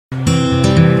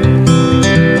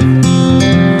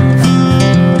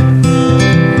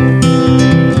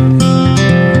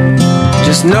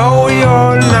Just know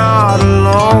you're not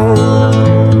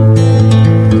alone,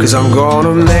 'cause I'm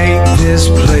gonna make this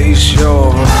place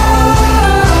your home.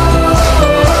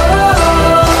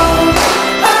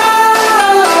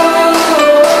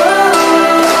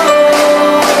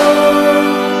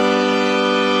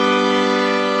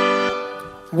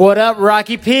 What up,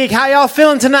 Rocky Peak? How y'all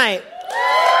feeling tonight?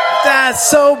 That's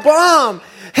so bomb.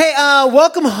 Hey,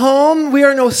 welcome home. We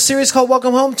are in a series called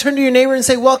Welcome Home. Turn to your neighbor and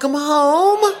say, welcome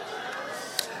home.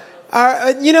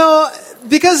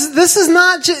 Because this is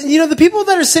not just, the people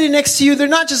that are sitting next to you, they're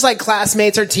not just like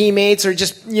classmates or teammates or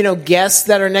just, guests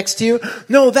that are next to you.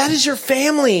 No, that is your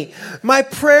family. My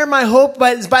prayer, my hope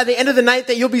is by the end of the night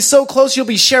that you'll be so close you'll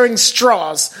be sharing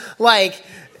straws. Like...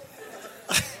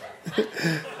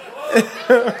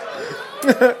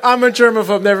 I'm a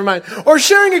germaphobe, never mind. Or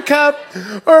sharing a cup,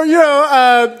 or,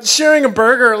 sharing a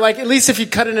burger, like at least if you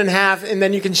cut it in half and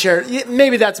then you can share it.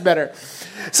 Maybe that's better.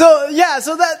 So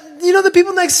that, the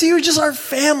people next to you are just our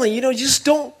family. You just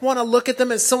don't want to look at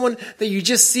them as someone that you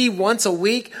just see once a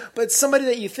week, but somebody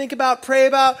that you think about, pray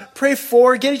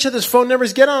for, get each other's phone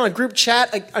numbers, get on a group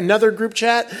chat, another group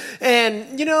chat,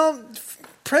 and,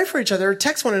 pray for each other or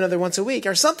text one another once a week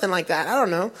or something like that. I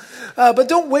don't know. But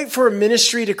don't wait for a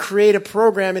ministry to create a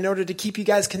program in order to keep you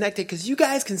guys connected, because you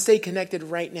guys can stay connected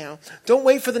right now. Don't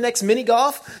wait for the next mini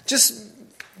golf. Just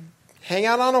hang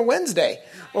out on a Wednesday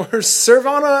or serve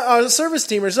on a service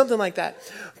team or something like that.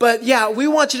 But yeah, we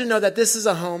want you to know that this is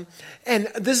a home and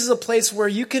this is a place where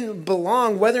you can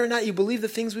belong whether or not you believe the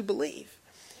things we believe.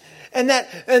 And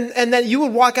that you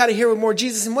would walk out of here with more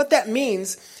Jesus. And what that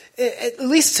means, at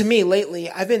least to me lately,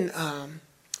 I've been,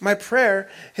 my prayer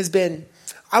has been,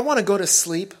 I want to go to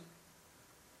sleep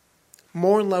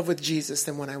more in love with Jesus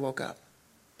than when I woke up.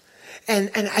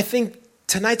 And I think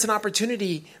tonight's an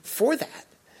opportunity for that.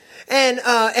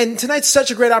 And tonight's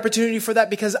such a great opportunity for that,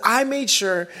 because I made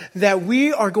sure that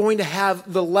we are going to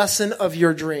have the lesson of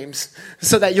your dreams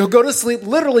so that you'll go to sleep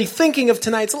literally thinking of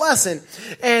tonight's lesson.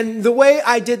 And the way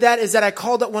I did that is that I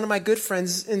called up one of my good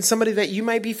friends and somebody that you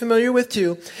might be familiar with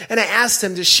too. And I asked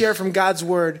him to share from God's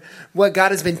word what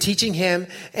God has been teaching him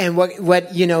and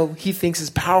what he thinks is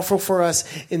powerful for us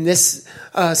in this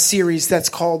series that's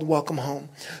called Welcome Home.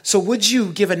 So would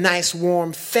you give a nice,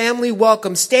 warm family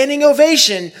welcome, standing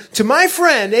ovation to my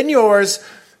friend and yours,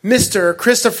 Mr.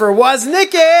 Christopher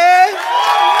Woznicki.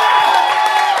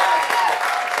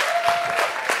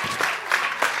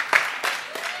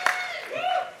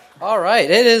 All right,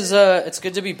 it's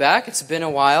good to be back. It's been a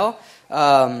while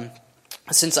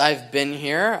since I've been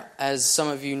here. As some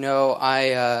of you know,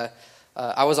 I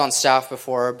was on staff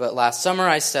before, but last summer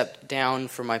I stepped down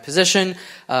from my position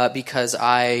because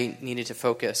I needed to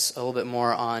focus a little bit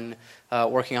more on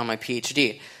working on my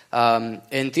PhD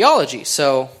in theology.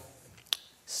 So,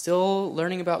 still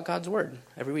learning about God's Word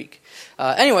every week.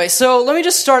 Anyway, so let me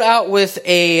just start out with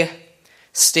a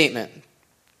statement.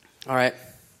 All right.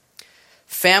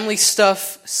 Family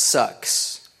stuff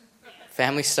sucks.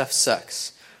 Family stuff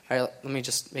sucks. All right, let me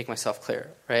just make myself clear,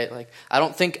 right? Like, I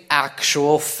don't think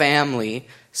actual family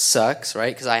sucks,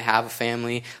 right? Because I have a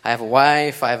family. I have a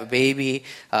wife. I have a baby.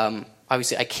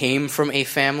 Obviously, I came from a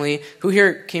family. Who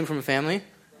here came from a family?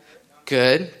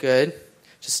 Good.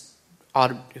 Just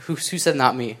odd. Who said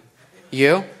not me?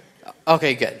 You?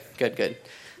 Okay, good.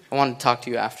 I want to talk to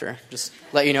you after. Just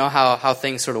let you know how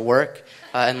things sort of work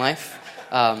in life.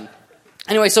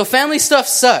 Anyway, so family stuff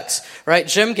sucks, right?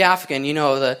 Jim Gaffigan,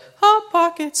 the Hot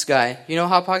Pockets guy. You know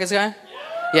Hot Pockets guy?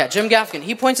 Yeah, Jim Gaffigan.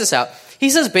 He points this out. He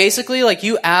says basically, like,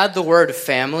 you add the word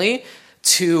family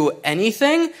to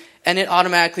anything, and it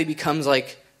automatically becomes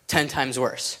like 10 times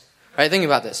worse. Right? Think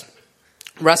about this.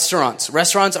 Restaurants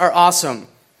are awesome,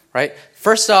 right?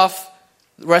 First off,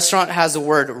 the restaurant has the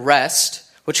word rest,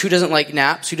 which who doesn't like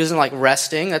naps? Who doesn't like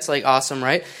resting? That's like awesome,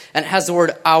 right? And it has the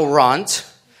word aurant,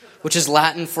 which is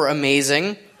Latin for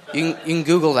amazing. You can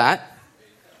Google that.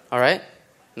 All right?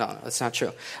 No, that's not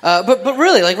true. But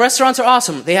really, like, restaurants are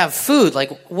awesome. They have food.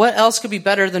 Like, what else could be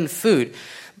better than food?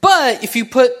 But if you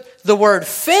put the word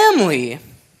family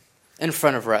in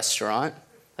front of restaurant,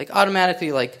 like,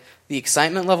 automatically, like, the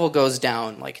excitement level goes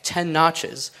down like 10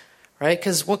 notches, right?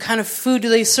 Because what kind of food do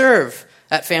they serve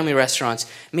at family restaurants?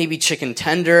 Maybe chicken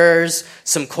tenders,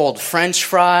 some cold French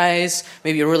fries,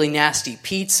 maybe a really nasty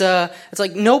pizza. It's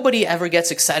like nobody ever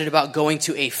gets excited about going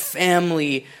to a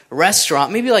family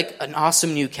restaurant. Maybe like an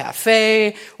awesome new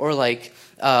cafe or like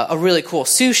a really cool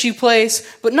sushi place,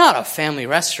 but not a family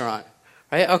restaurant,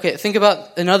 right? Okay, think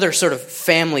about another sort of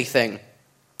family thing,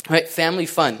 right? Family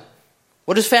fun.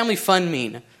 What does family fun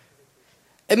mean?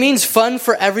 It means fun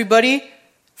for everybody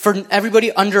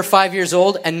under 5 years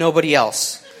old and nobody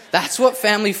else. That's what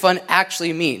family fun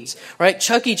actually means, right?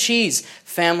 Chuck E. Cheese,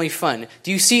 family fun.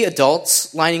 Do you see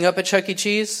adults lining up at Chuck E.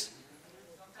 Cheese?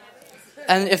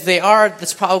 And if they are,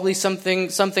 that's probably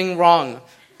something wrong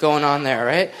going on there,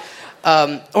 right?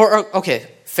 Okay,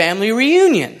 family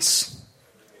reunions,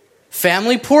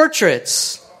 family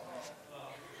portraits,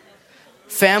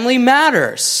 family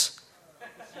matters.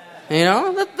 You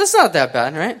know, that's not that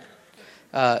bad,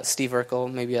 right? Steve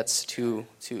Urkel, maybe that's too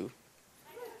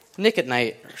Nick at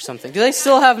Night or something. Do they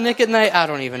still have Nick at Night? I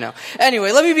don't even know.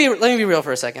 Anyway, let me be real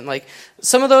for a second. Like,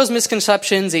 some of those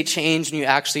misconceptions, they change when you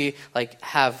actually like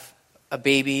have a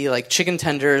baby. Like, chicken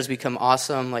tenders become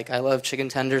awesome. Like, I love chicken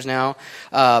tenders now.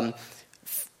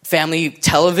 Family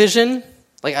television.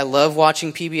 Like, I love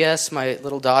watching PBS. My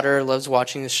little daughter loves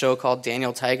watching this show called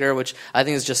Daniel Tiger, which I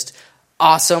think is just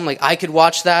awesome. Like, I could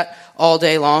watch that all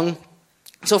day long.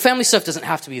 So family stuff doesn't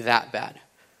have to be that bad,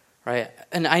 right?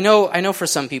 And I know for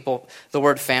some people, the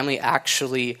word family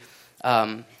actually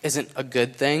isn't a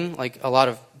good thing. Like, a lot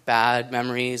of bad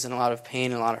memories and a lot of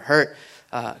pain and a lot of hurt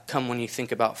come when you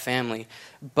think about family.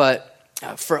 But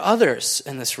for others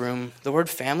in this room, the word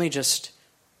family just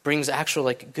brings actual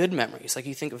like good memories. Like,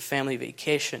 you think of family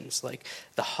vacations, like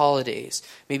the holidays.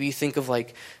 Maybe you think of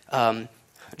like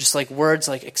just like words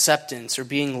like acceptance or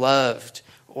being loved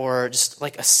or just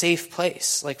like a safe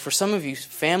place. Like, for some of you,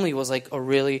 family was like a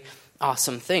really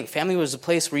awesome thing. Family was a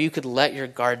place where you could let your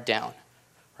guard down,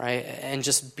 right? And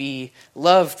just be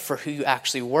loved for who you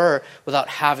actually were without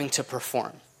having to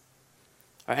perform.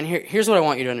 All right, and here's what I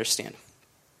want you to understand.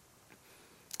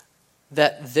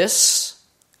 That this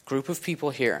group of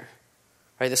people here,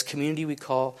 right, this community we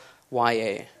call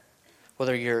YA,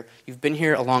 whether you've been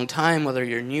here a long time, whether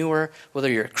you're newer,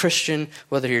 whether you're a Christian,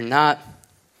 whether you're not,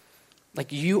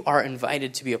 like, you are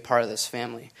invited to be a part of this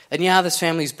family. And yeah, this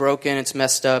family's broken, it's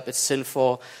messed up, it's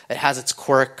sinful, it has its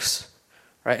quirks,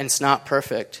 right, and it's not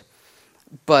perfect.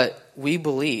 But we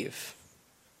believe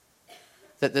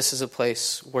that this is a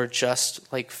place where,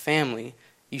 just like family,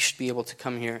 you should be able to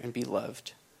come here and be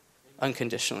loved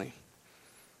unconditionally.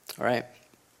 All right?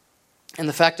 And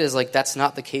the fact is, like, that's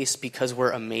not the case because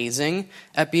we're amazing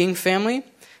at being family.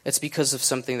 It's because of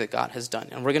something that God has done.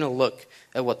 And we're going to look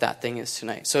at what that thing is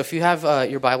tonight. So if you have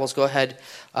your Bibles, go ahead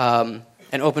and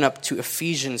open up to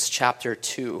Ephesians chapter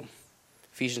 2.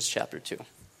 Ephesians chapter 2.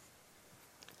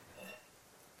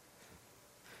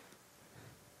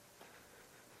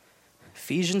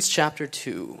 Ephesians chapter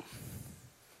 2.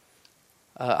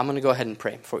 I'm going to go ahead and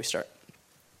pray before we start.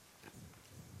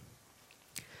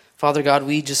 Father God,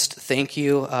 we just thank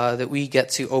you that we get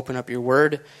to open up your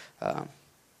word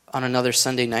on another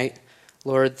Sunday night.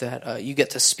 Lord, that you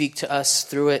get to speak to us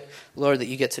through it. Lord, that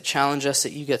you get to challenge us,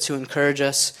 that you get to encourage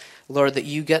us. Lord, that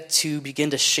you get to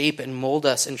begin to shape and mold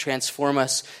us and transform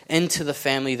us into the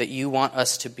family that you want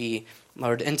us to be.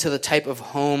 Lord, into the type of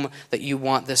home that you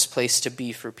want this place to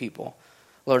be for people.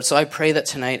 Lord, so I pray that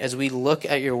tonight as we look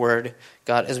at your word,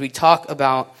 God, as we talk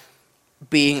about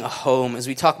being a home, as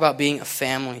we talk about being a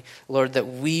family, Lord, that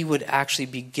we would actually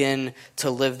begin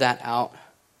to live that out,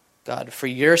 God, for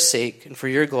your sake and for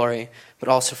your glory, but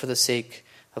also for the sake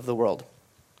of the world.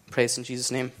 Praise in Jesus'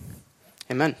 name.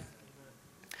 Amen.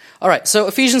 All right, so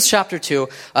Ephesians chapter 2.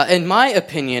 In my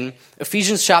opinion,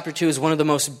 Ephesians chapter 2 is one of the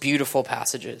most beautiful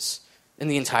passages in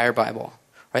the entire Bible.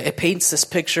 Right? It paints this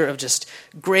picture of just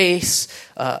grace,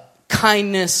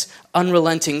 kindness,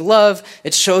 unrelenting love.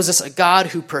 It shows us a God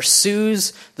who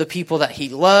pursues the people that he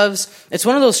loves. It's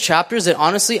one of those chapters that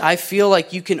honestly I feel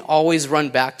like you can always run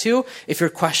back to if you're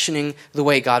questioning the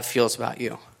way God feels about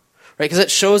you. Right? Because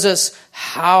it shows us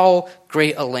how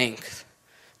great a length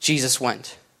Jesus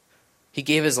went. He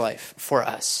gave his life for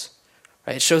us.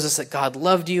 Right? It shows us that God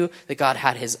loved you, that God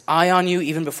had his eye on you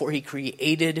even before he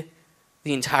created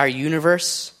the entire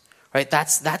universe. Right?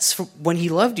 That's when he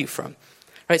loved you from.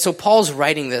 Right, so Paul's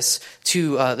writing this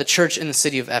to the church in the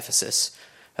city of Ephesus.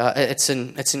 It's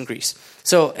in Greece.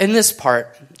 So in this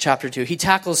part, chapter 2, he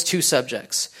tackles two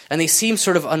subjects, and they seem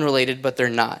sort of unrelated, but they're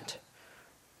not.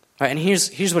 Right, and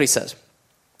here's what he says.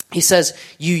 He says,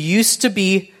 "You used to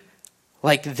be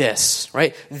like this."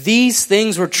 Right, these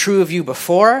things were true of you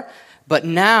before, but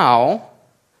now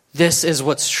this is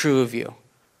what's true of you.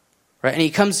 Right? And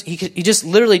he just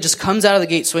literally just comes out of the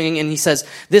gate swinging, and he says,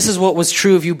 this is what was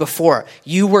true of you before.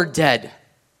 You were dead.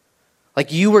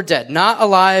 Like, you were dead. Not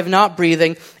alive, not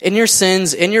breathing. In your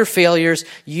sins, in your failures,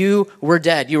 you were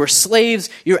dead. You were slaves.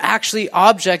 You're actually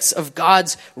objects of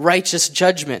God's righteous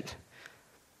judgment.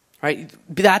 Right?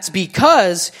 That's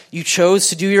because you chose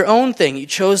to do your own thing. You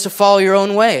chose to follow your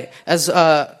own way. As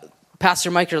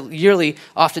Pastor Mike Yearly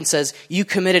often says, you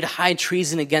committed high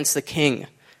treason against the king.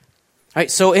 Right?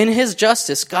 So in his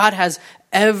justice, God has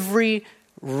every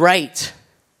right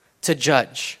to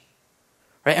judge.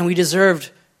 Right? And we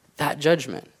deserved that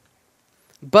judgment.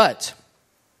 But,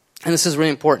 and this is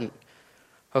really important,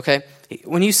 okay?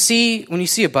 When you see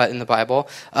a but in the Bible,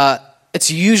 it's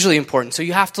usually important. So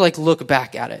you have to look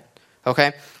back at it,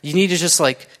 okay? You need to just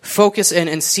focus in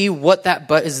and see what that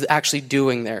but is actually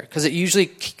doing there, because it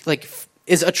usually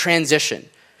is a transition,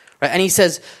 right? And he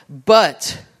says,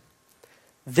 but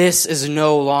this is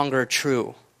no longer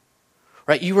true,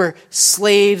 right? You were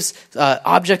slaves,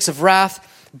 objects of wrath,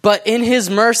 but in his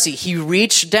mercy, he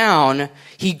reached down,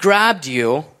 he grabbed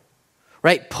you,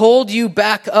 right? Pulled you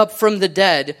back up from the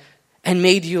dead and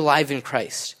made you alive in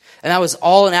Christ. And that was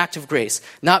all an act of grace.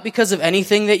 Not because of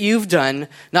anything that you've done,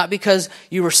 not because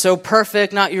you were so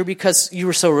perfect, not because you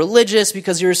were so religious,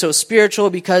 because you were so spiritual,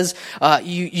 because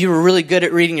you were really good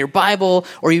at reading your Bible,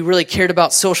 or you really cared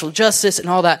about social justice and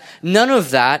all that. None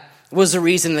of that was the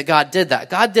reason that God did that.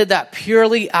 God did that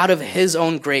purely out of his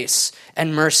own grace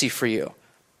and mercy for you.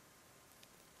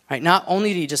 Right? Not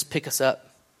only did he just pick us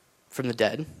up from the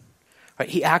dead, right?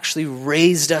 He actually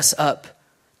raised us up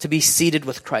to be seated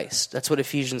with Christ. That's what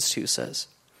Ephesians 2 says.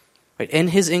 Right? In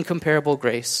his incomparable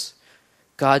grace,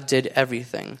 God did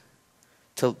everything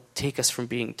to take us from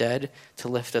being dead to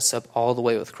lift us up all the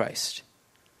way with Christ.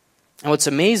 And what's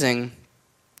amazing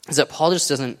is that Paul just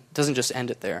doesn't just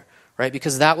end it there, right?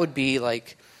 Because that would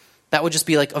just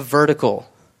be like a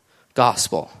vertical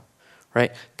gospel.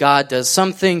 Right? God does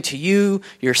something to you,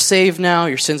 you're saved now,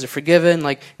 your sins are forgiven,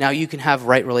 now you can have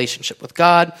right relationship with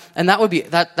God, and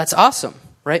that's awesome,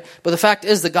 right? But the fact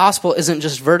is the gospel isn't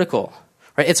just vertical,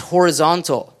 right? It's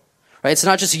horizontal, right? It's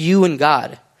not just you and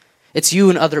God, it's you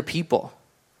and other people,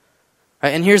 right?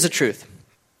 And here's the truth,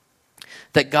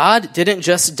 that God didn't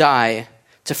just die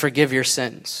to forgive your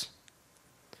sins.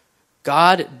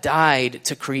 God died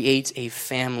to create a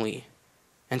family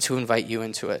and to invite you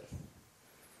into it.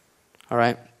 All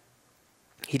right?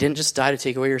 He didn't just die to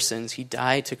take away your sins. He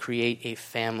died to create a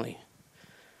family.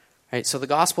 Right? So the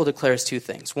gospel declares two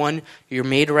things. One, you're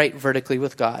made right vertically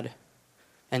with God.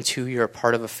 And two, you're a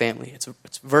part of a family.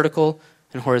 It's vertical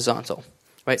and horizontal.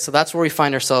 Right? So that's where we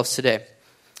find ourselves today.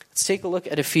 Let's take a look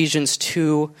at Ephesians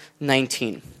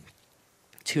 2:19.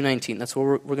 2:19. That's what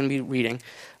we're going to be reading.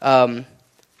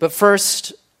 But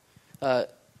first,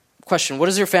 question, what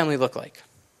does your family look like?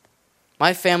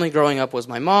 My family growing up was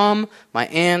my mom, my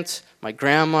aunt, my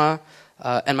grandma,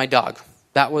 and my dog.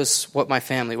 That was what my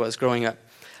family was growing up.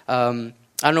 I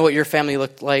don't know what your family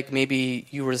looked like. Maybe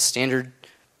you were the standard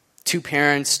 2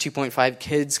 parents, 2.5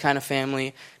 kids kind of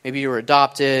family. Maybe you were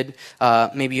adopted.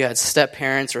 Maybe you had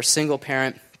step-parents or a single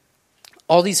parent.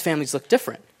 All these families look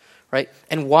different, right?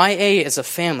 And YA is a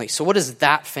family. So what does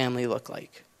that family look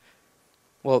like?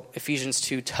 Well, Ephesians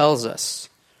 2 tells us.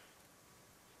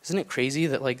 Isn't it crazy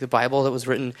that the Bible that was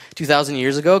written 2,000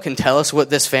 years ago can tell us what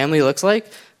this family looks like?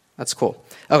 That's cool.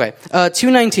 Okay,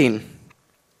 2:19.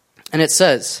 And it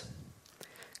says,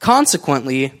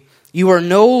 consequently, you are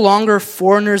no longer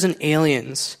foreigners and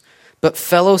aliens, but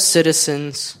fellow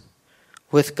citizens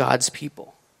with God's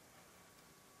people.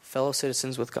 Fellow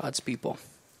citizens with God's people.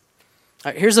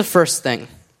 All right, here's the first thing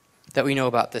that we know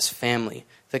about this family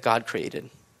that God created.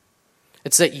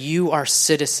 It's that you are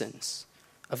citizens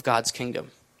of God's kingdom.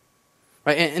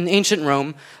 Right? In ancient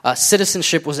Rome,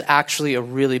 citizenship was actually a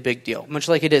really big deal, much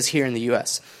like it is here in the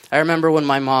U.S. I remember when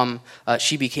my mom,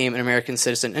 she became an American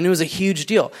citizen, and it was a huge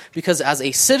deal because as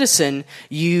a citizen,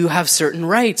 you have certain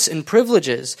rights and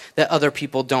privileges that other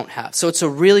people don't have. So it's a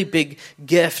really big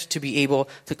gift to be able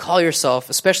to call yourself,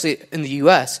 especially in the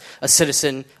U.S., a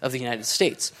citizen of the United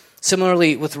States.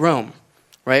 Similarly with Rome,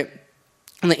 right?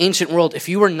 In the ancient world, if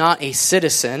you were not a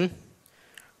citizen,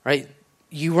 right,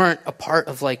 you weren't a part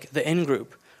of the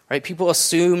in-group, right? People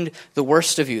assumed the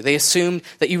worst of you. They assumed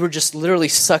that you were just literally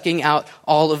sucking out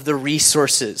all of the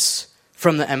resources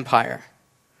from the empire,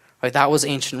 right? That was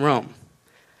ancient Rome.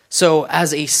 So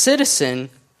as a citizen,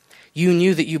 you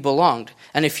knew that you belonged.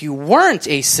 And if you weren't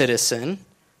a citizen,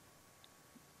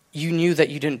 you knew that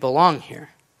you didn't belong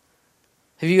here.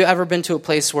 Have you ever been to a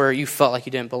place where you felt like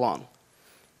you didn't belong?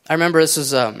 I remember this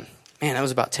was... that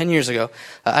was about 10 years ago.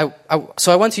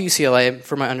 So I went to UCLA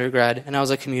for my undergrad, and I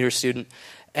was a commuter student.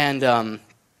 And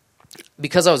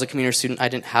because I was a commuter student, I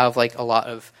didn't have a lot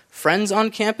of friends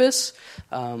on campus.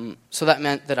 So that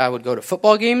meant that I would go to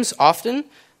football games often,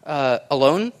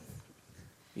 alone.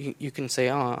 You can say,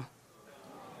 "Aw."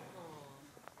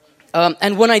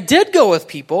 And when I did go with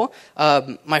people,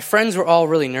 my friends were all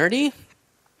really nerdy.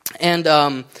 And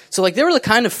so they were the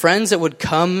kind of friends that would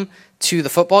come to the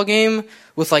football game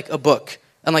with a book,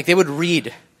 and they would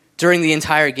read during the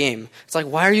entire game. It's like,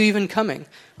 why are you even coming?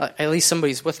 At least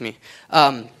somebody's with me.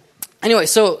 Anyway,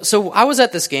 so I was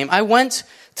at this game. I went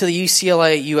to the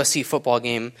UCLA USC football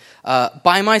game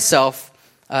by myself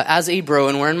as a bro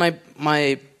and wearing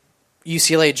my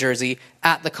UCLA jersey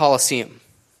at the Coliseum.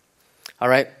 All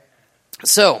right?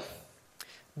 So,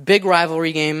 big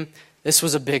rivalry game. This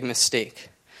was a big mistake.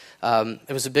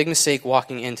 It was a big mistake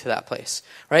walking into that place,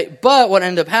 right? But what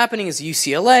ended up happening is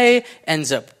UCLA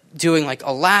ends up doing like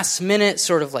a last minute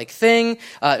sort of like thing.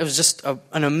 It was just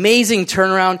an amazing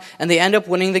turnaround, and they end up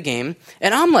winning the game.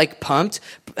 And I'm like pumped,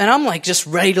 and I'm like just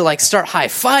ready to like start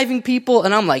high-fiving people,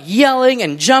 and I'm like yelling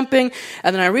and jumping.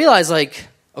 And then I realize like,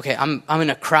 okay, I'm in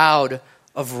a crowd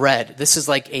of red. This is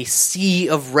like a sea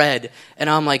of red, and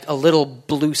I'm like a little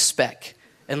blue speck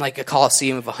in like a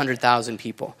Coliseum of 100,000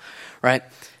 people, right?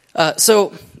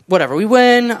 So whatever, we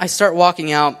win. I start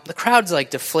walking out. The crowd's like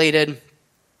deflated.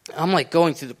 I'm like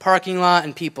going through the parking lot,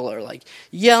 and people are like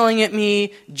yelling at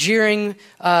me, jeering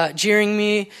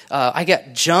me. I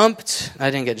get jumped. I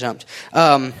didn't get jumped,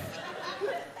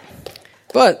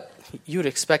 but you would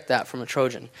expect that from a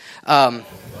Trojan. But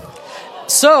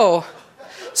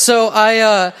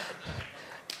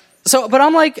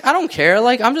I'm like, I don't care.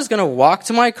 Like, I'm just gonna walk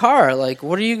to my car. Like,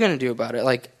 what are you gonna do about it?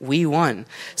 Like, we won.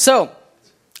 So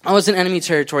I was in enemy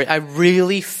territory. I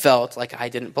really felt like I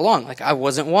didn't belong. Like, I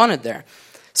wasn't wanted there.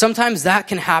 Sometimes that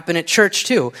can happen at church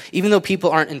too, even though people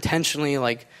aren't intentionally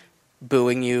like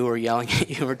booing you or yelling at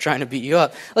you or trying to beat you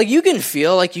up. Like, you can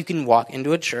feel like you can walk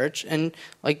into a church and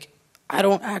like, I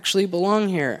don't actually belong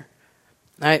here.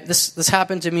 This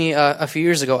happened to me a few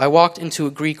years ago. I walked into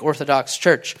a Greek Orthodox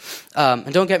church.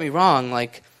 And don't get me wrong,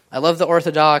 like, I love the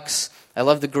Orthodox, I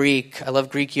love the Greek, I love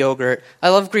Greek yogurt, I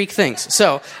love Greek things.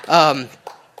 So I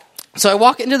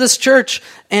walk into this church,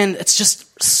 and it's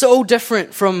just so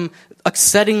different from a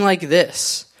setting like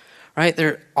this, right?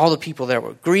 All the people there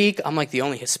were Greek. I'm like the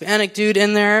only Hispanic dude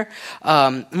in there.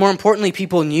 More importantly,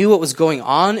 people knew what was going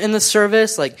on in the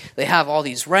service. Like, they have all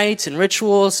these rites and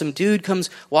rituals. Some dude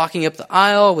comes walking up the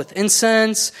aisle with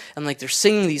incense, and like they're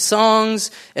singing these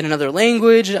songs in another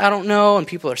language I don't know, and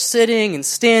people are sitting and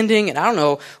standing, and I don't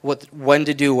know when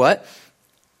to do what,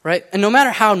 right? And no matter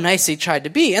how nice they tried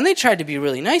to be, and they tried to be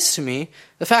really nice to me,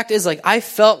 the fact is, like, I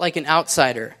felt like an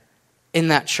outsider in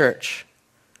that church.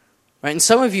 Right? And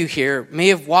some of you here may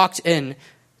have walked in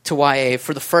to YA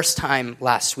for the first time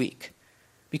last week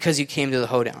because you came to the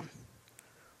hoedown.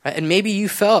 Right? And maybe you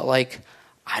felt like,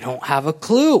 I don't have a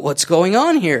clue what's going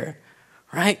on here.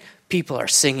 Right? People are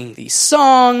singing these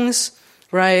songs,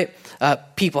 right?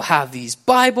 People have these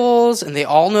Bibles, and they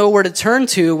all know where to turn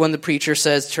to when the preacher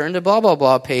says, turn to blah, blah,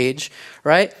 blah page,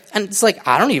 right? And it's like,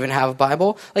 I don't even have a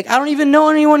Bible. Like, I don't even know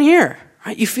anyone here.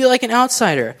 Right? You feel like an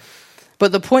outsider.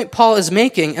 But the point Paul is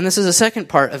making, and this is the second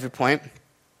part of your point,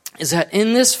 is that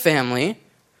in this family,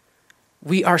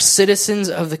 we are citizens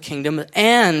of the kingdom,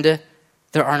 and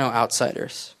there are no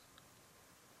outsiders.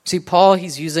 See, Paul,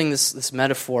 he's using this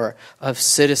metaphor of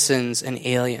citizens and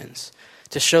aliens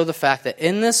to show the fact that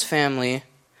in this family,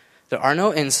 there are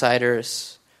no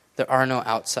insiders, there are no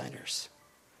outsiders.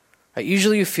 Right?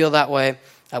 Usually you feel that way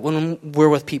when we're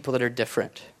with people that are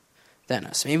different than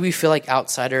us. Maybe we feel like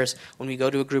outsiders when we go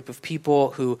to a group of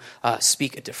people who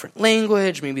speak a different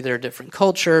language, maybe they're a different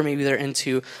culture, maybe they're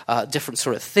into different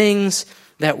sort of things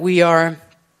that we are.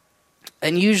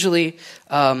 And usually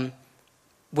when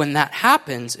that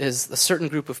happens is a certain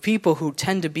group of people who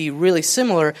tend to be really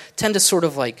similar tend to sort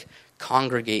of like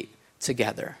congregate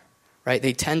together, right?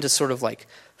 They tend to sort of like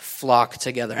flock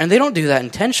together. And they don't do that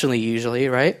intentionally usually,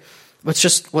 right? But it's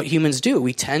just what humans do.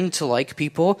 We tend to like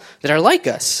people that are like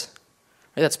us.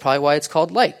 Right? That's probably why it's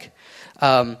called like.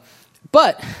 But,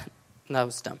 that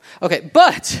was dumb. Okay,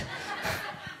 but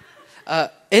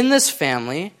in this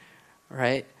family,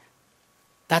 right,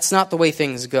 that's not the way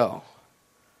things go.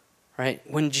 Right?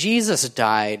 When Jesus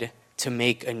died to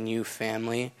make a new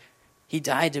family, he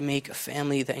died to make a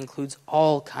family that includes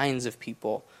all kinds of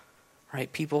people. Right?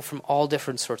 People from all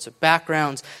different sorts of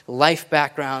backgrounds, life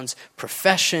backgrounds,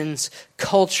 professions,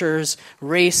 cultures,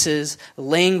 races,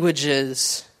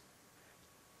 languages.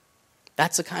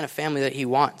 That's the kind of family that he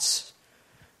wants.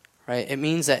 Right? It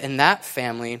means that in that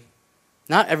family,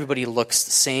 not everybody looks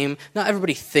the same, not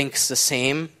everybody thinks the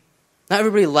same, not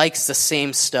everybody likes the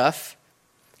same stuff.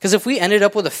 Because if we ended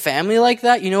up with a family like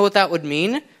that, you know what that would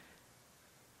mean?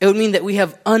 It would mean that we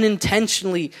have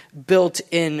unintentionally built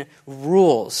in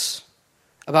rules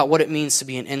about what it means to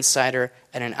be an insider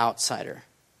and an outsider.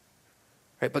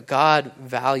 Right? But God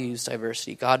values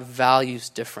diversity. God values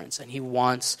difference, and he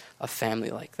wants a family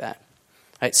like that.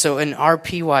 Right? So in our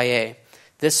PYA,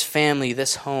 this family,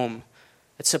 this home,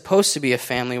 It's supposed to be a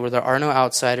family where there are no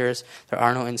outsiders, there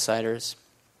are no insiders.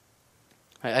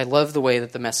 I love the way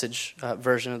that the Message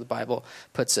version of the Bible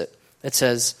puts it. It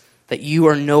says that you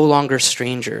are no longer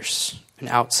strangers and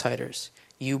outsiders.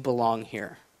 You belong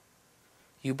here.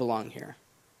 You belong here.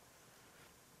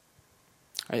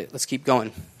 All right, let's keep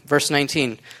going. Verse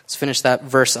 19. Let's finish that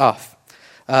verse off.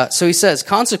 So he says,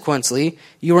 consequently,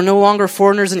 you are no longer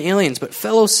foreigners and aliens, but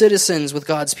fellow citizens with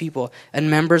God's people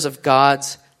and members of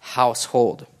God's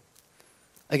household.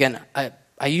 Again,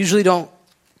 I usually don't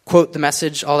quote the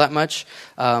Message all that much,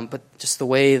 but just the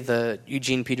way the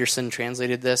Eugene Peterson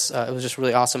translated this, it was just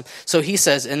really awesome. So he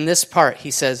says, in this part, he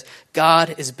says,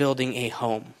 God is building a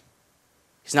home.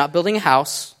 He's not building a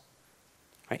house,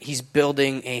 right? He's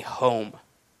building a home.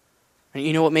 And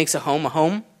you know what makes a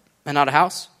home and not a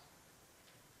house?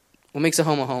 What makes a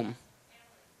home a home?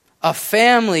 A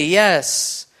family,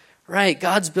 yes. Right,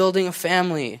 God's building a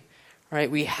family. Right,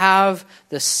 we have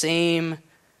the same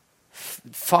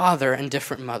father and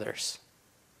different mothers.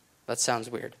 That sounds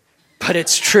weird, but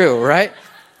it's true, right?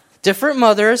 Different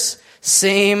mothers,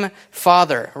 same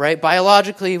father, right?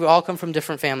 Biologically, we all come from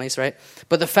different families, right?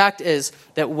 But the fact is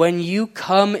that when you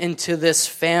come into this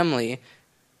family,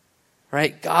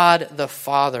 right, God the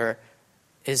Father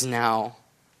is now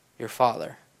your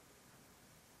father.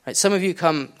 Right? Some of you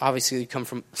come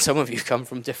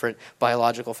from different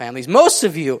biological families. Most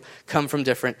of you come from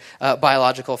different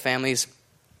biological families.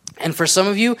 And for some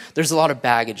of you, there's a lot of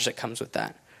baggage that comes with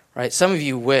that, right? Some of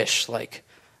you wish,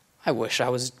 I wish I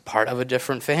was part of a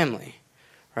different family,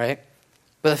 right?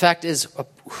 But the fact is,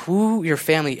 who your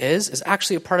family is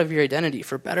actually a part of your identity,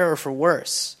 for better or for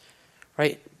worse,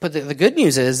 right? But the good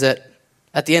news is that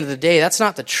at the end of the day, that's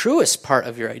not the truest part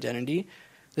of your identity.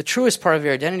 The truest part of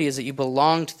your identity is that you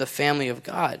belong to the family of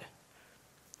God,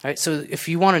 right? So if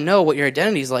you want to know what your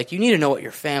identity is like, you need to know what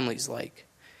your family's like.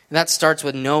 And that starts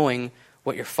with knowing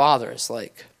what your father is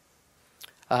like.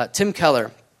 Tim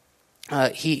Keller,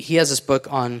 he has this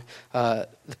book on the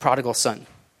prodigal son.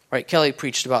 Right? Kelly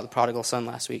preached about the prodigal son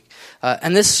last week.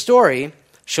 And this story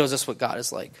shows us what God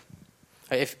is like.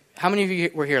 Right, how many of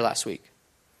you were here last week?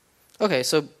 Okay,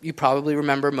 so you probably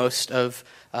remember most of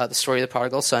the story of the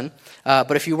prodigal son.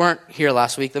 But if you weren't here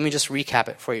last week, let me just recap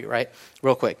it for you, right?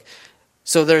 Real quick.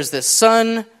 So there's this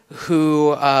son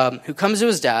who comes to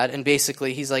his dad, and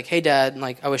basically he's like, hey, Dad,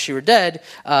 I wish you were dead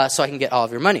so I can get all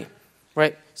of your money,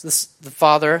 right? So the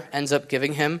father ends up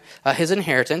giving him his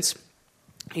inheritance.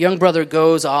 Young brother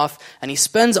goes off, and he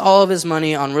spends all of his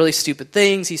money on really stupid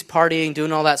things. He's partying,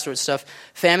 doing all that sort of stuff.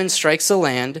 Famine strikes the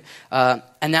land,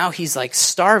 and now he's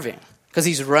starving because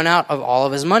he's run out of all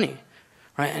of his money,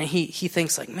 right? And he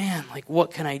thinks man,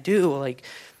 what can I do?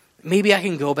 Maybe I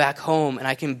can go back home and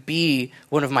I can be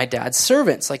one of my dad's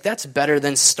servants. That's better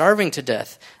than starving to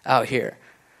death out here.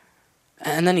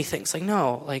 And then he thinks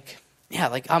no,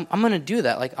 I'm going to do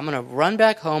that. I'm going to run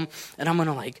back home and I'm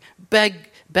going to beg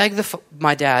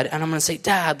my dad, and I'm going to say,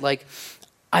 Dad,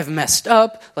 I've messed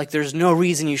up. There's no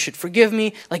reason you should forgive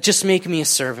me. Just make me a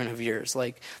servant of yours.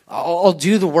 I'll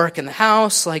do the work in the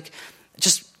house.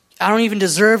 I don't even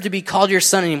deserve to be called your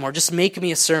son anymore. Just make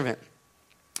me a servant.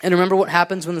 And remember what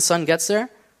happens when the son gets there?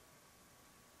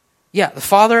 Yeah, the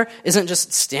father isn't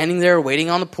just standing there waiting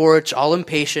on the porch, all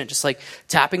impatient, just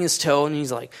tapping his toe, and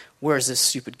he's like, where's this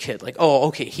stupid kid? Oh,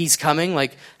 okay, he's coming?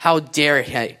 How dare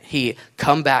he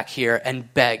come back here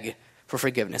and beg for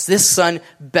forgiveness? This son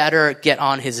better get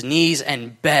on his knees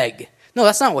and beg. No,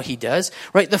 that's not what he does,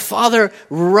 right? The father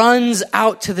runs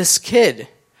out to this kid,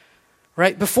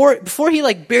 right? Before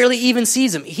he barely even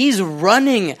sees him, he's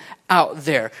running out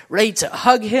there, ready to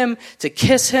hug him, to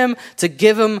kiss him, to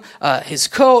give him his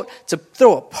coat, to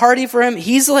throw a party for him.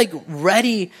 He's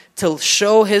ready to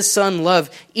show his son love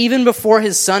even before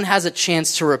his son has a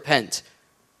chance to repent.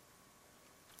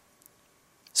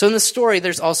 So in the story,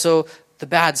 there's also the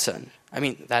bad son.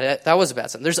 That was a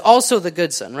bad son. There's also the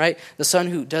good son, right? The son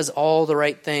who does all the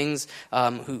right things,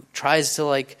 who tries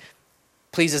to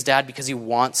please his dad because he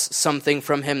wants something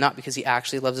from him, not because he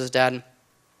actually loves his dad.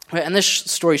 And this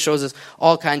story shows us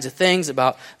all kinds of things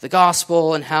about the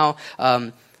gospel and how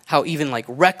even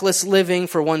reckless living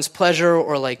for one's pleasure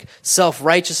or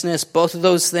self-righteousness, both of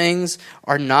those things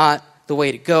are not the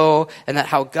way to go, and that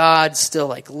how God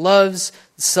still loves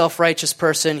the self-righteous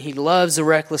person, he loves the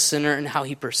reckless sinner, and how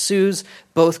he pursues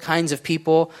both kinds of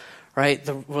people, right?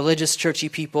 The religious, churchy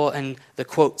people and the,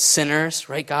 quote, sinners,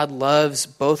 right? God loves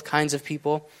both kinds of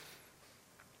people.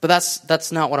 But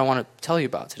that's not what I want to tell you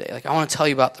about today. I want to tell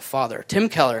you about the Father. Tim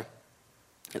Keller,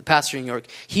 the pastor in New York,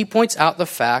 he points out the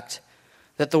fact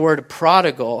that the word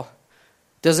prodigal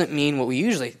doesn't mean what we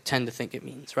usually tend to think it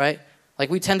means, right?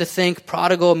 We tend to think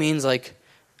prodigal means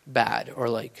bad or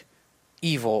like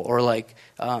evil or like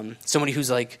somebody who's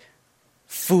like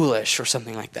foolish or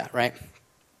something like that, right?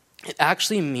 It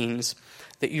actually means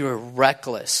that you are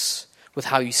reckless with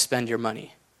how you spend your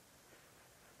money.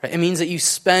 Right? It means that you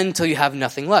spend till you have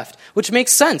nothing left, which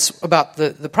makes sense about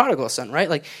the prodigal son, right?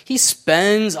 Like he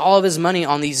spends all of his money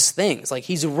on these things. Like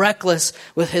he's reckless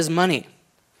with his money.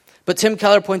 But Tim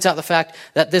Keller points out the fact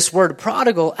that this word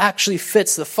prodigal actually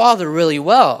fits the father really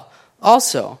well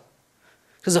also.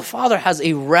 Because the father has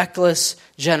a reckless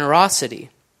generosity.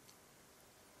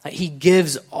 Like he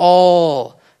gives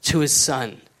all to his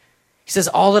son. He says,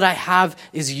 all that I have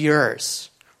is yours.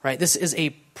 Right? This is a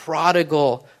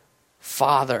prodigal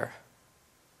father.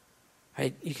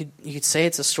 Right? You could say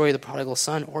it's a story of the prodigal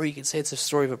son, or you could say it's a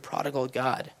story of a prodigal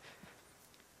God.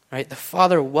 Right? The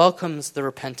father welcomes the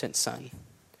repentant son.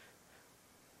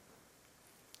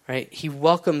 Right? He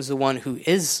welcomes the one who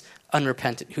is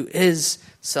unrepentant, who is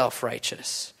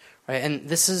self-righteous. Right? And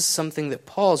this is something that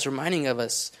Paul is reminding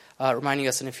us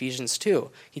in Ephesians 2.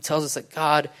 He tells us that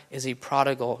God is a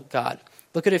prodigal God.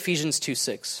 Look at Ephesians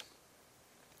 2:6.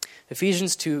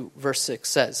 Ephesians 2 verse 6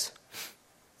 says,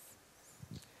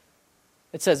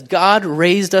 it says, God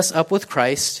raised us up with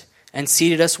Christ and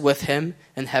seated us with him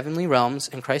in heavenly realms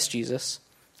in Christ Jesus.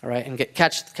 All right, and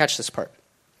catch this part.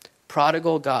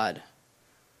 Prodigal God.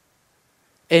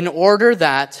 In order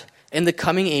that in the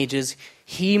coming ages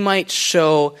he might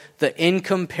show the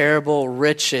incomparable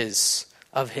riches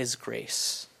of his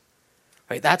grace.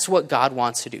 Right? That's what God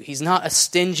wants to do. He's not a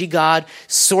stingy God,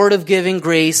 sort of giving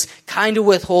grace, kind of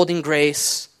withholding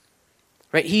grace.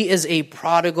 Right? He is a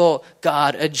prodigal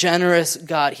God, a generous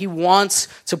God. He wants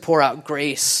to pour out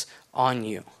grace on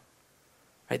you.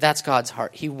 Right? That's God's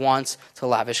heart. He wants to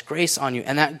lavish grace on you.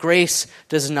 And that grace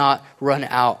does not run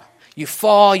out. You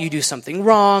fall, you do something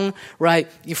wrong, right?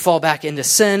 You fall back into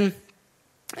sin,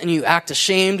 and you act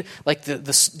ashamed like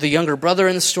the younger brother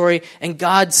in the story, and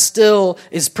God still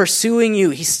is pursuing you.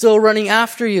 He's still running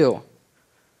after you.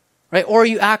 Right? Or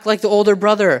you act like the older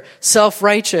brother,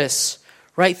 self-righteous,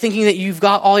 right? Thinking that you've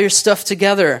got all your stuff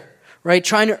together, right?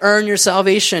 Trying to earn your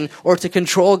salvation or to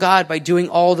control God by doing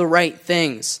all the right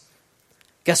things.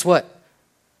 Guess what?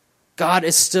 God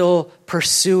is still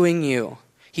pursuing you.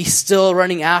 He's still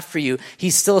running after you.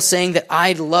 He's still saying that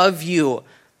I love you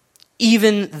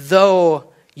even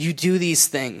though you do these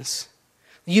things.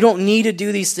 You don't need to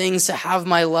do these things to have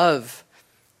my love.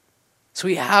 So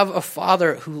we have a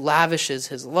father who lavishes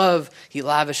his love. He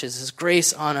lavishes his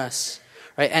grace on us.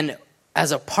 Right? And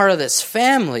as a part of this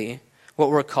family, what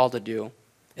we're called to do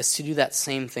is to do that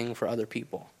same thing for other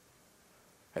people.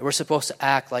 Right? We're supposed to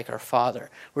act like our Father.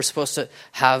 We're supposed to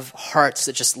have hearts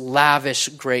that just lavish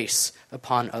grace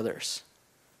upon others.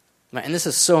 Right? And this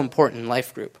is so important in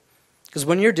life group. Because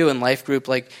when you're doing life group,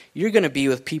 like you're going to be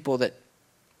with people that,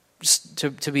 just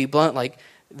to be blunt, like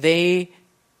they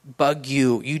bug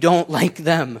you. You don't like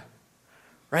them.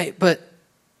 Right? But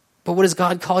what does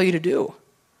God call you to do?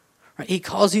 Right? He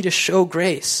calls you to show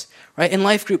grace. Right? In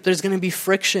life group, there's going to be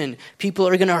friction. People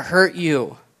are going to hurt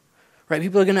you. Right?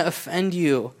 People are going to offend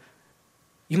you.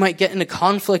 You might get into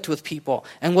conflict with people.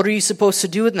 And what are you supposed to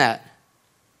do in that?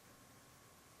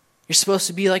 You're supposed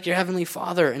to be like your Heavenly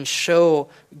Father and show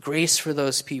grace for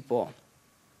those people.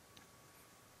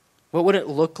 What would it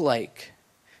look like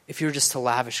if you were just to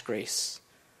lavish grace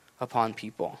upon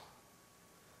people?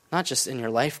 Not just in your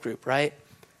life group, right?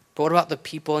 But what about the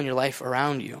people in your life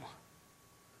around you?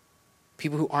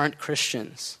 People who aren't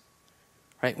Christians.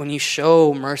 Right? When you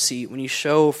show mercy, when you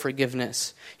show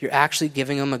forgiveness, you're actually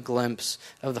giving them a glimpse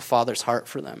of the Father's heart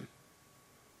for them.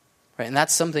 Right? And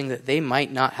that's something that they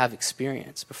might not have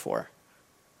experienced before.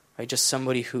 Right? Just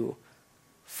somebody who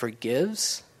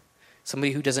forgives,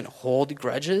 somebody who doesn't hold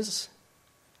grudges.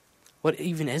 What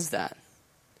even is that?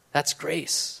 That's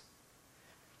grace.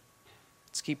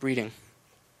 Let's keep reading.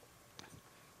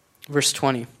 Verse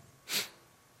 20.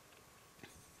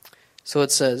 So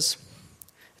it says,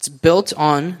 it's built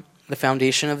on the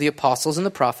foundation of the apostles and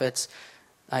the prophets,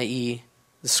 i.e.,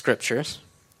 the scriptures,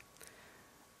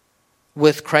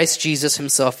 with Christ Jesus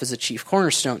himself as the chief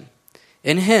cornerstone.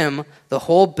 In him, the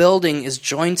whole building is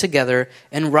joined together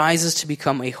and rises to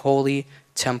become a holy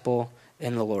temple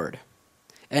in the Lord.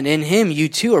 And in him, you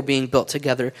too are being built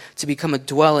together to become a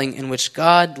dwelling in which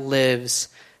God lives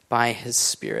by his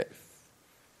Spirit.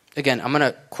 Again, I'm going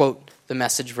to quote the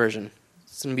Message version.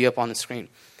 It's going to be up on the screen.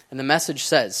 And the Message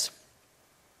says,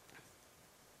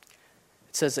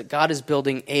 it says that God is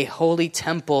building a holy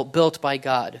temple built by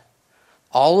God.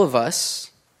 All of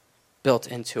us built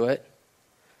into it.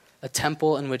 A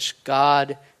temple in which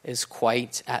God is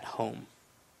quite at home.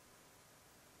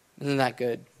 Isn't that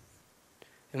good?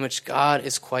 in which God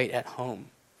is quite at home.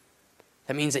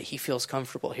 That means that he feels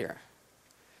comfortable here.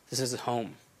 This is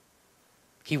home.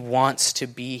 He wants to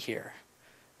be here.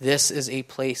 This is a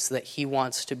place that he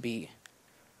wants to be.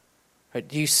 Right?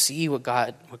 Do you see what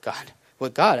God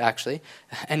actually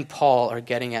and Paul are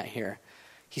getting at here?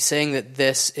 He's saying that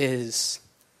this is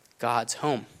God's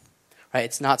home. Right?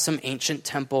 It's not some ancient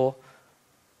temple.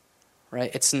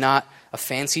 Right? It's not a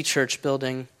fancy church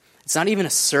building. It's not even a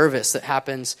service that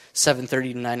happens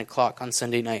 7:30 to 9 o'clock on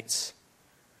Sunday nights.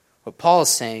 What Paul is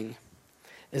saying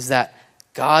is that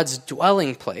God's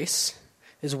dwelling place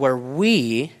is where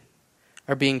we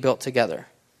are being built together.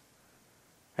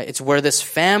 Right? It's where this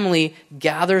family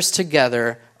gathers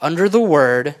together under the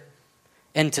word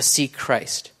and to seek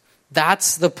Christ.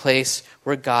 That's the place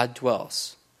where God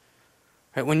dwells.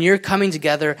 Right? When you're coming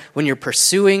together, when you're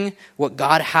pursuing what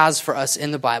God has for us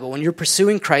in the Bible, when you're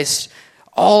pursuing Christ,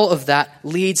 all of that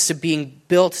leads to being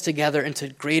built together into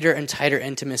greater and tighter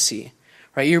intimacy.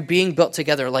 Right? You're being built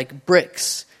together like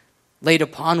bricks laid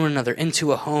upon one another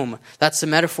into a home. That's the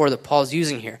metaphor that Paul's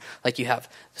using here. Like you have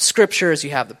the scriptures, you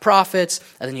have the prophets,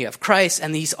 and then you have Christ,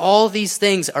 and all these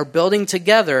things are building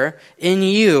together in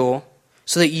you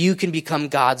so that you can become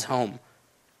God's home.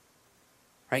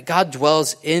 Right? God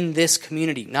dwells in this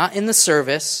community, not in the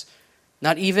service,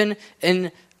 not even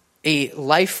in a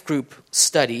life group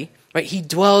study. Right? He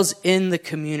dwells in the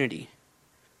community.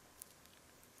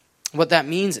 What that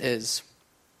means is,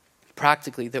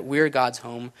 practically, that we're God's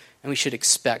home and we should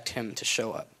expect him to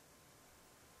show up.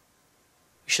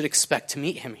 We should expect to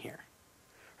meet him here.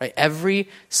 Right? Every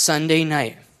Sunday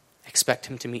night, expect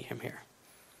him to meet him here.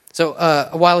 So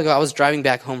a while ago, I was driving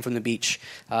back home from the beach,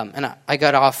 and I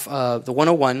got off the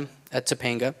 101 at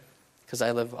Topanga, because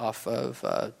I live off of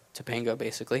Topanga,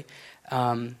 basically.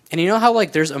 And you know how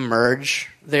like there's a merge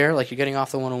there? Like you're getting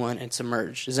off the 101, and it's a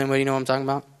merge. Does anybody know what I'm talking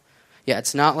about? Yeah,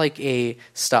 it's not like a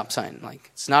stop sign.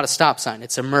 Like it's not a stop sign.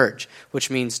 It's a merge, which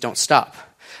means don't stop.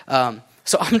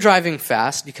 So I'm driving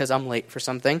fast because I'm late for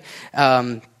something.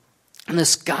 And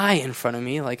this guy in front of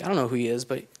me, like I don't know who he is,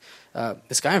 but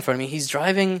this guy in front of me, he's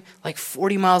driving like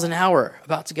 40 miles an hour,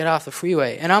 about to get off the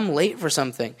freeway, and I'm late for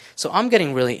something. So I'm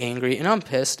getting really angry, and I'm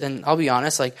pissed, and I'll be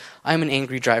honest, like I'm an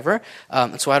angry driver,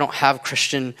 and so I don't have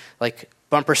Christian like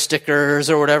bumper stickers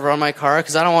or whatever on my car,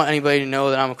 because I don't want anybody to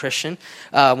know that I'm a Christian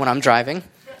when I'm driving.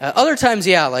 Other times,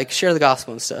 yeah, like share the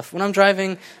gospel and stuff. When I'm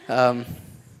driving, I'll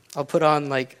put on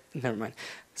like, never mind,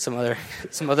 some other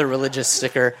religious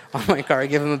sticker on my car. I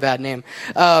give him a bad name.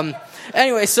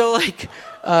 Anyway, so like,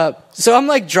 so I'm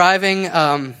like driving,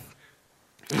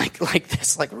 like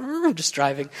this, like just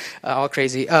driving all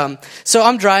crazy. So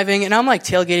I'm driving and I'm like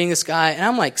tailgating this guy, and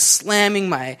I'm like slamming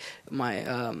my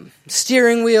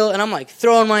steering wheel, and I'm like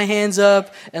throwing my hands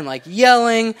up and like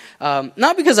yelling.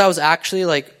 Not because I was actually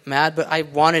like mad, but I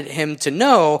wanted him to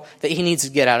know that he needs to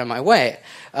get out of my way.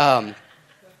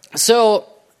 So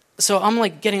I'm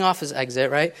like getting off his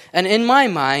exit, right? And in my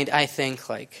mind, I think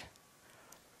like,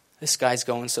 this guy's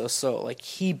going so slow. Like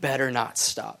he better not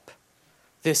stop.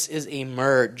 This is a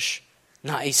merge,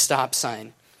 not a stop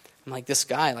sign. I'm like, this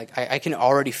guy, like I can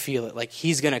already feel it. Like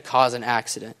he's going to cause an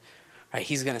accident, right?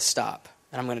 He's going to stop,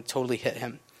 and I'm going to totally hit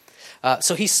him.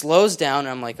 So he slows down, and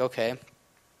I'm like, okay,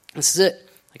 this is it.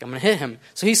 Like I'm going to hit him.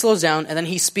 So he slows down, and then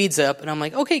he speeds up, and I'm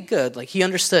like, okay, good. Like he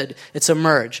understood it's a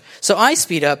merge. So I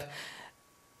speed up,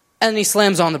 and he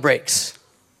slams on the brakes.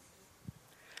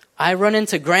 I run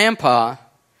into Grandpa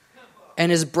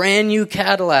and his brand new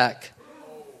Cadillac.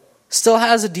 Still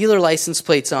has the dealer license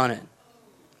plates on it.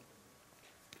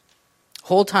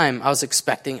 Whole time I was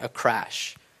expecting a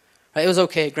crash. Right? It was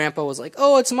okay. Grandpa was like,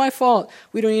 oh, it's my fault.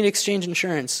 We don't need to exchange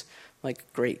insurance. I'm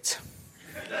like, great.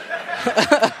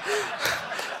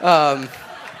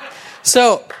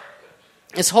 So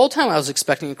this whole time I was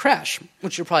expecting a crash,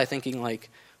 which you're probably thinking like,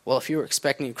 well, if you were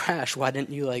expecting a crash, why didn't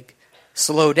you like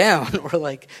slow down or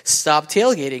like stop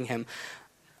tailgating him?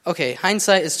 Okay,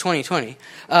 hindsight is 20/20.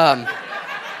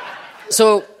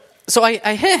 So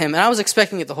I hit him, and I was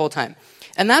expecting it the whole time.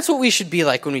 And that's what we should be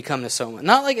like when we come to Soma.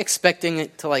 Not like expecting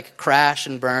it to like crash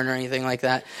and burn or anything like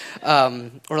that,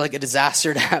 or like a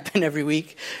disaster to happen every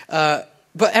week.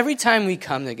 But every time we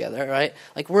come together, right,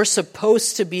 like we're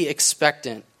supposed to be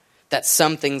expectant that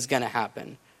something's going to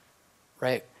happen,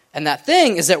 right? And that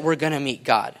thing is that we're going to meet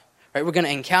God, right? We're going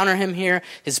to encounter him here.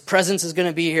 His presence is going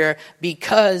to be here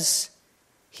because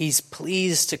he's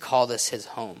pleased to call this his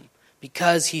home,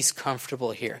 because he's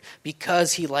comfortable here,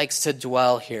 because he likes to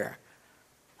dwell here,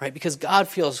 right? Because God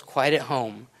feels quite at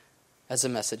home, as the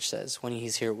message says, when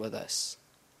he's here with us.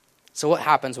 So what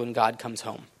happens when God comes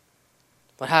home?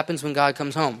 What happens when God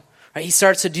comes home? Right? He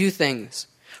starts to do things.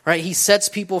 right? He sets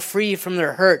people free from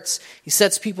their hurts. He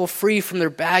sets people free from their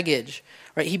baggage,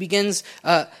 right? He begins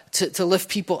to lift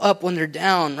people up when they're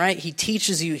down, right? He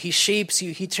teaches you, he shapes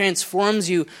you, he transforms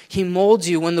you, he molds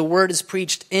you when the word is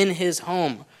preached in his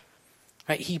home,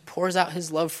 right? He pours out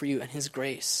his love for you and his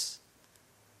grace.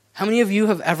 How many of you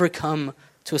have ever come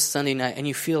to a Sunday night and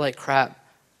you feel like crap,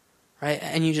 right?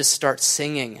 And you just start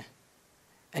singing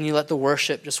and you let the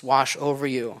worship just wash over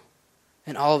you,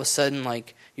 and all of a sudden,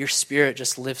 like, your spirit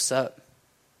just lifts up.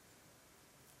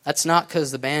 That's not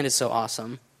because the band is so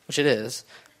awesome, which it is,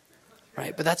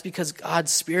 right? But that's because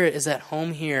God's Spirit is at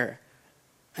home here,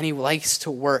 and he likes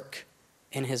to work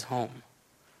in his home,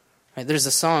 right? There's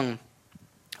a song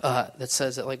that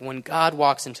says that, like, when God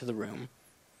walks into the room,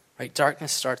 right,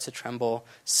 darkness starts to tremble,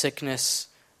 sickness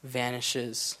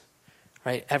vanishes,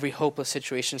 right? Every hopeless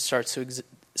situation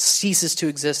ceases to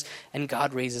exist, and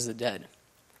God raises the dead.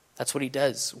 That's what he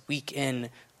does, week in,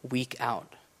 week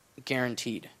out,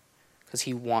 guaranteed, because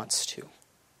he wants to.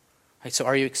 Right, so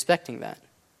are you expecting that?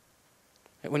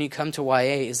 Right, when you come to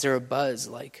YA, is there a buzz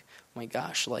like, oh my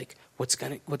gosh, like, what's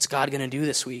God gonna do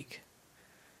this week?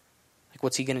 Like,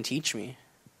 what's he gonna teach me?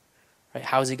 Right,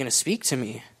 how is he gonna speak to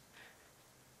me?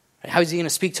 Right, how is he gonna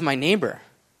speak to my neighbor?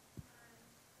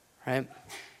 Right,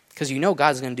 because you know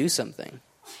God's gonna do something.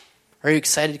 Are you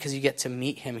excited because you get to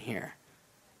meet him here?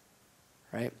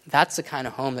 Right? That's the kind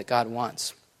of home that God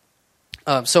wants.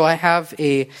 So I have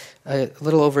a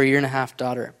little over 1.5 years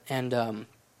daughter, and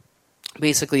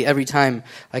basically every time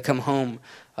I come home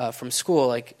from school,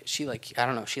 like she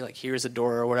hears a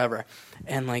door or whatever,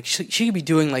 and like she could be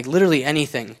doing like literally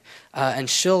anything, and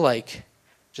she'll like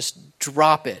just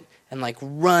drop it and like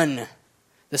run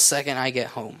the second I get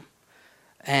home,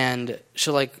 and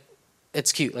she'll like.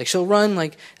 It's cute. Like, she'll run,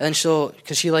 like, and then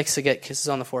because she likes to get kisses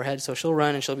on the forehead, so she'll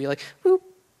run and she'll be like, whoop.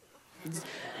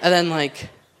 And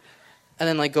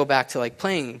then go back to, like,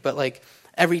 playing. But, like,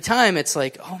 every time it's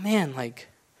like, oh, man, like,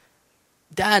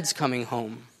 Dad's coming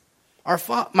home.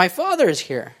 My father is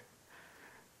here.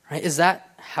 Right? Is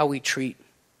that how we treat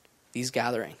these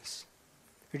gatherings?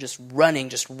 You're just running,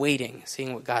 just waiting,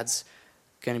 seeing what God's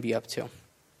going to be up to.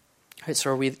 Right,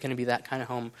 so are we going to be that kind of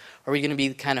home? Are we going to be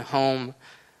the kind of home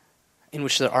in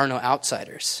which there are no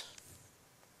outsiders?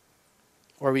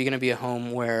 Or are we going to be a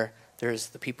home where there's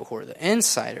the people who are the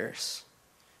insiders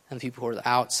and the people who are the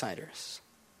outsiders?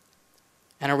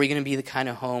 And are we going to be the kind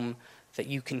of home that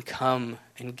you can come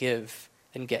and give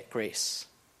and get grace?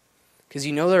 Because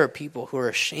you know there are people who are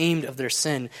ashamed of their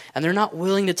sin and they're not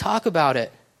willing to talk about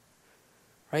it.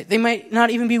 Right? They might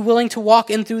not even be willing to walk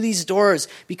in through these doors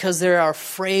because they are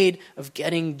afraid of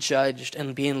getting judged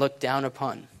and being looked down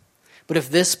upon. But if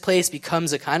this place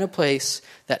becomes a kind of place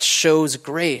that shows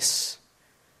grace,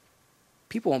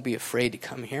 people won't be afraid to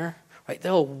come here, right?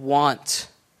 They'll want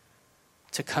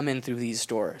to come in through these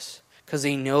doors because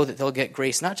they know that they'll get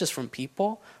grace, not just from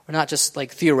people, or not just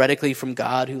like theoretically from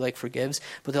God who like forgives,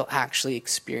 but they'll actually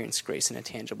experience grace in a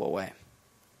tangible way.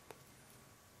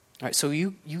 All right, so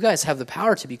you guys have the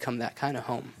power to become that kind of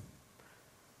home.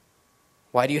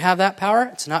 Why do you have that power?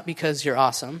 It's not because you're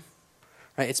awesome.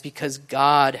 Right? It's because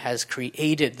God has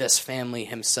created this family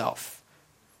himself.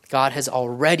 God has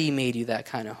already made you that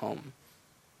kind of home.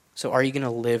 So are you going to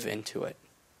live into it?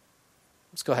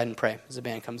 Let's go ahead and pray as the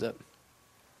band comes up.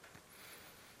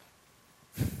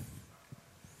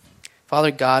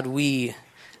 Father God, we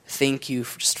thank you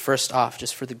just first off,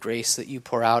 just for the grace that you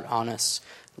pour out on us.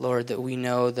 Lord, that we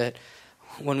know that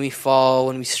when we fall,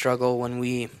 when we struggle, when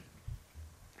we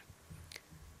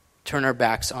turn our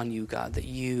backs on you, God, that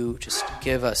you just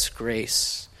give us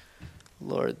grace,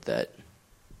 Lord, that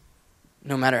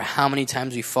no matter how many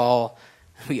times we fall,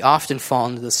 we often fall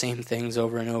into the same things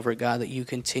over and over, God, that you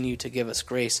continue to give us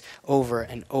grace over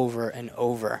and over and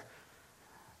over.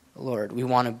 Lord, we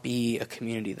want to be a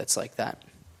community that's like that.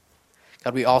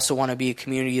 God, we also want to be a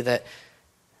community that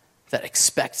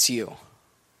expects you,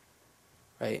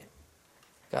 right?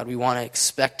 God, we want to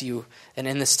expect you. And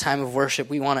in this time of worship,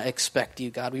 we want to expect you,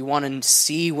 God. We want to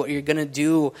see what you're going to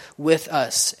do with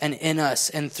us and in us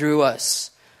and through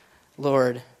us.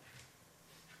 Lord,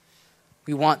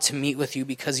 we want to meet with you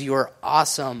because you are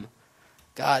awesome.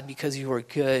 God, because you are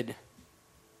good.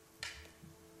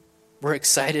 We're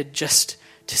excited just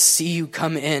to see you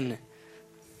come in.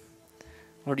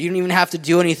 Lord, you don't even have to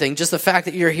do anything. Just the fact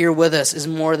that you're here with us is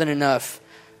more than enough.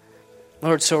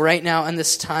 Lord, so right now in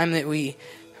this time that we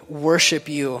worship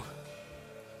you,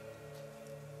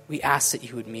 we ask that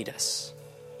you would meet us.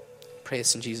 Pray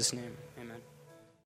this in Jesus' name.